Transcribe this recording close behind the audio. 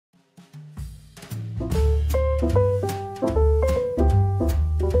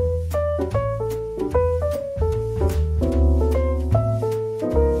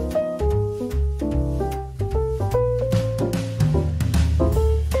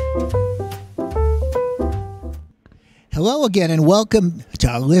Hello again, and welcome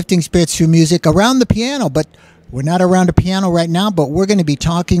to Lifting Spirits Through Music around the piano. But we're not around a piano right now, but we're going to be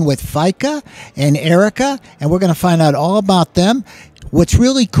talking with Feike and Erica, and we're going to find out all about them. What's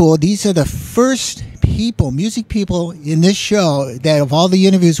really cool, these are the first people, music people in this show, that of all the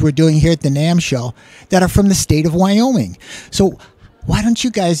interviews we're doing here at the NAMM show, that are from the state of Wyoming. So why don't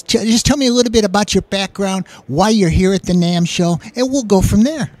you guys just tell me a little bit about your background, why you're here at the NAMM show, and we'll go from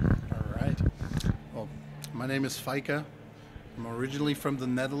there. All right. Well, my name is Feike. I'm originally from the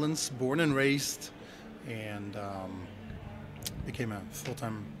Netherlands, born and raised, and became a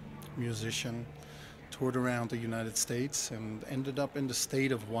full-time musician, toured around the United States, and ended up in the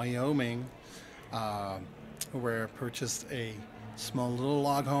state of Wyoming, where I purchased a small little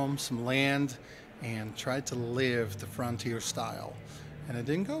log home, some land, and tried to live the frontier style. And it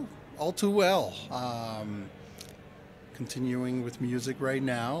didn't go all too well. Continuing with music right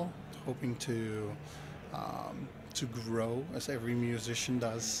now, hoping to grow as every musician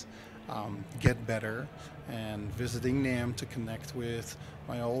does, get better, and visiting NAMM to connect with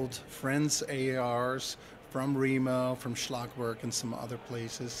my old friends, AARs from Remo, from Schlagwerk, and some other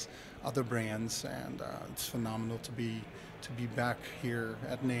places, other brands, and it's phenomenal to be back here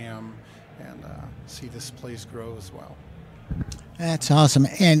at NAMM and see this place grow as well. That's awesome.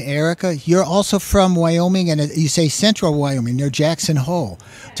 And Erica, you're also from Wyoming, and you say central Wyoming, near Jackson Hole.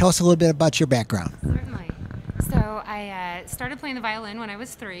 Tell us a little bit about your background. Certainly. So I started playing the violin when I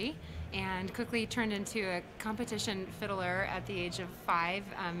was 3 and quickly turned into a competition fiddler at the age of 5,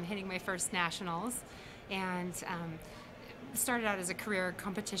 hitting my first nationals, and started out as a career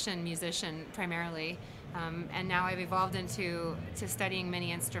competition musician primarily. And now I've evolved into studying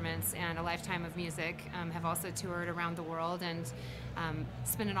many instruments and a lifetime of music. Have also toured around the world and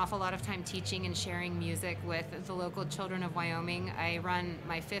spent an awful lot of time teaching and sharing music with the local children of Wyoming. I run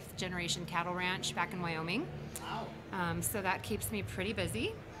my 5th generation cattle ranch back in Wyoming. Wow. So that keeps me pretty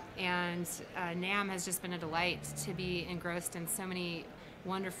busy. And NAMM has just been a delight to be engrossed in so many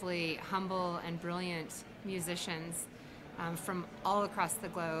wonderfully humble and brilliant musicians from all across the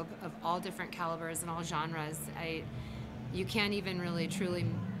globe, of all different calibers and all genres. You can't even really truly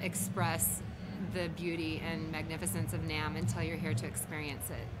express the beauty and magnificence of NAMM until you're here to experience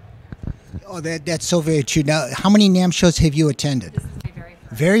it. Oh, that's so very true. Now, how many NAMM shows have you attended? This is my very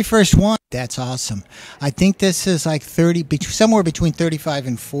first. Very first one. That's awesome. I think this is like 30, somewhere between 35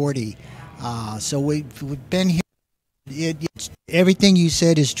 and 40. So we've been here. Everything you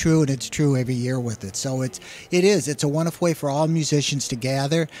said is true, and it's true every year with it. So it's a wonderful way for all musicians to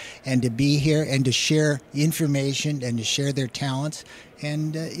gather and to be here and to share information and to share their talents,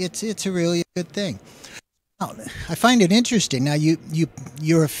 and it's a really good thing. Now, I find it interesting. Now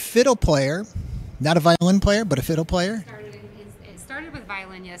you're a fiddle player, not a violin player, but a fiddle player. It started with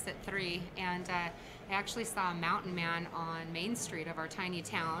violin, yes, at 3, and I actually saw a mountain man on Main Street of our tiny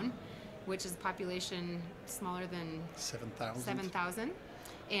town, which is a population smaller than 7,000.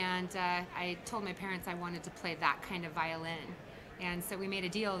 And I told my parents I wanted to play that kind of violin. And so we made a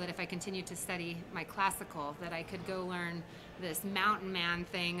deal that if I continued to study my classical, that I could go learn this mountain man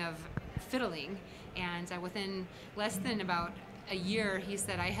thing of fiddling. And within less than about a year, he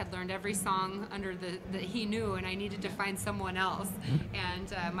said I had learned every song under that he knew, and I needed to find someone else.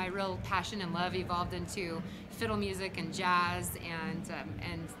 And my real passion and love evolved into fiddle music and jazz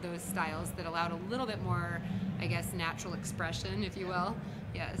and those styles that allowed a little bit more, I guess, natural expression, if you will.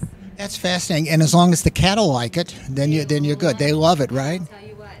 Yes. That's fascinating. And as long as the cattle like it, then you're good. They love it, right? I'll tell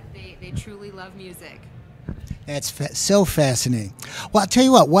you what, they truly love music. That's so fascinating. Well, I'll tell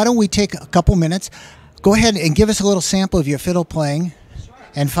you what. Why don't we take a couple minutes? Go ahead and give us a little sample of your fiddle playing. Sure.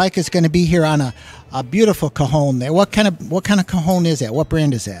 And Feike is going to be here on a beautiful cajon there. What kind of cajon is that? What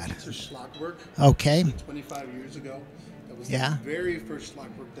brand is that? It's a Schlagwerk. Okay. 25 years ago. That was the very first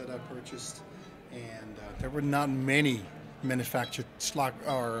Schlagwerk that I purchased, and there were not many manufactured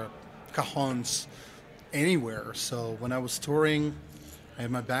cajons anywhere. So when I was touring, I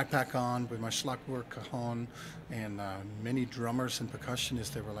had my backpack on with my Schlagwerk cajon, and many drummers and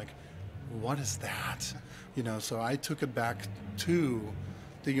percussionists, they were like, what is that? You know, so I took it back to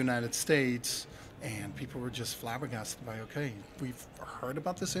the United States, and people were just flabbergasted by, okay, we've heard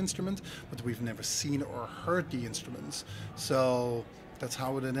about this instrument, but we've never seen or heard the instruments. So that's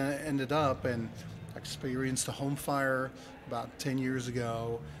how it ended up, and I experienced a home fire about 10 years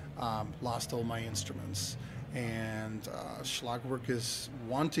ago, lost all my instruments. And Schlagwerk is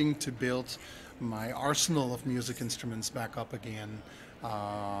wanting to build my arsenal of music instruments back up again.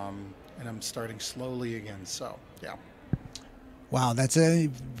 And I'm starting slowly again, so yeah. Wow, that's a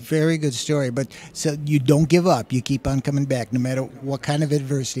very good story. But so you don't give up. You keep on coming back no matter what kind of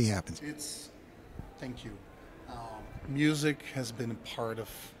adversity happens. Thank you. music has been a part of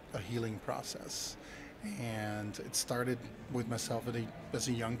a healing process. And it started with myself as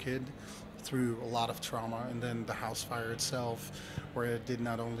a young kid through a lot of trauma, and then the house fire itself, where I did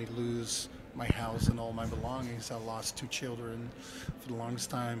not only lose my house and all my belongings, I lost 2 children. For the longest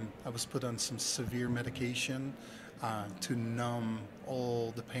time, I was put on some severe medication to numb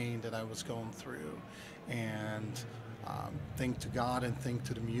all the pain that I was going through. And thank to God and thank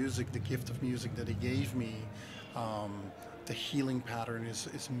to the music, the gift of music that He gave me, the healing pattern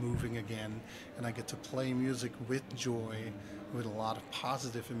is moving again, and I get to play music with joy, with a lot of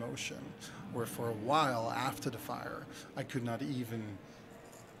positive emotion, where for a while after the fire, I could not even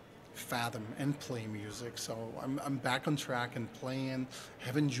fathom and play music. So I'm back on track and playing,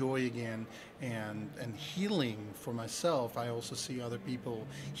 having joy again, and healing for myself. I also see other people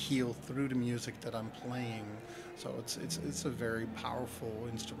heal through the music that I'm playing. So it's a very powerful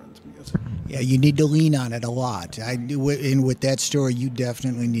instrument, music. Yeah, you need to lean on it a lot. And with that story, you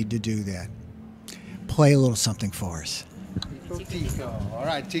definitely need to do that. Play a little something for us. Tico Tico. All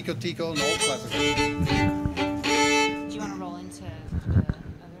right, Tico Tico, an old classic. Do you want to roll into the other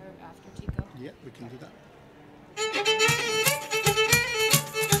after Tico? Yeah, we can do that.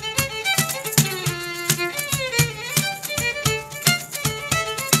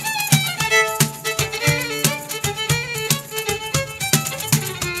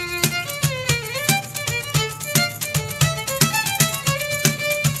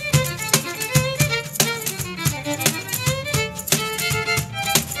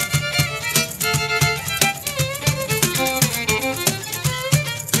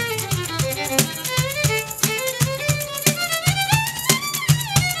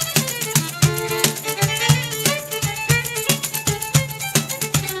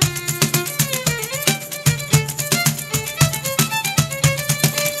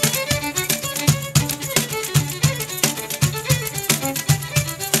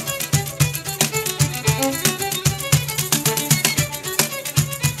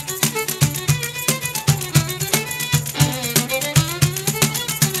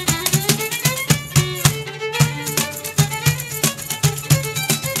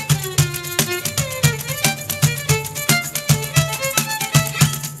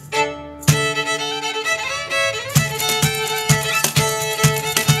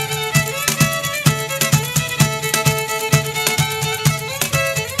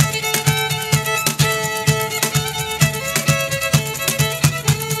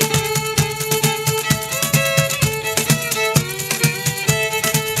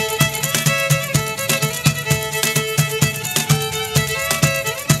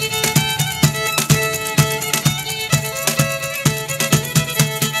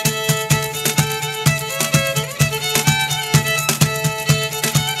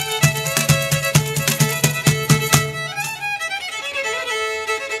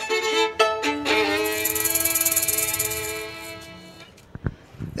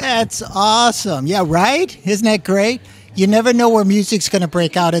 That's awesome. Yeah, right? Isn't that great? You never know where music's going to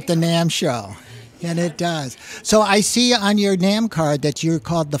break out at the NAMM show. And it does. So I see on your NAMM card that you're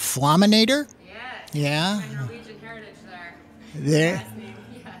called the Flominator? Yes. Yeah? My Norwegian heritage there. There? Last name,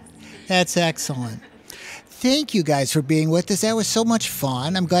 yes. That's excellent. Thank you guys for being with us. That was so much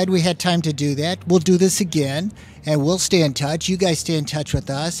fun. I'm glad we had time to do that. We'll do this again, and we'll stay in touch. You guys stay in touch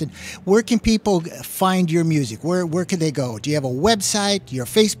with us. And where can people find your music? Where can they go? Do you have a website, your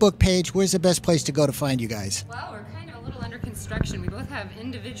Facebook page? Where's the best place to go to find you guys? Well, we're kind of a little under construction. We both have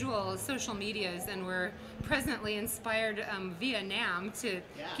individual social medias, and we're presently inspired via NAMM to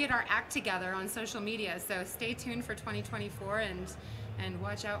get our act together on social media. So stay tuned for 2024 and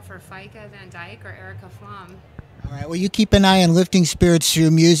watch out for Feike Van Dijk or Erica Flom. All right, well, you keep an eye on lifting spirits through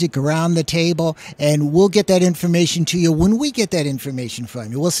music around the table, and we'll get that information to you when we get that information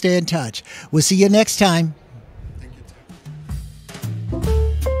from you. We'll stay in touch. We'll see you next time.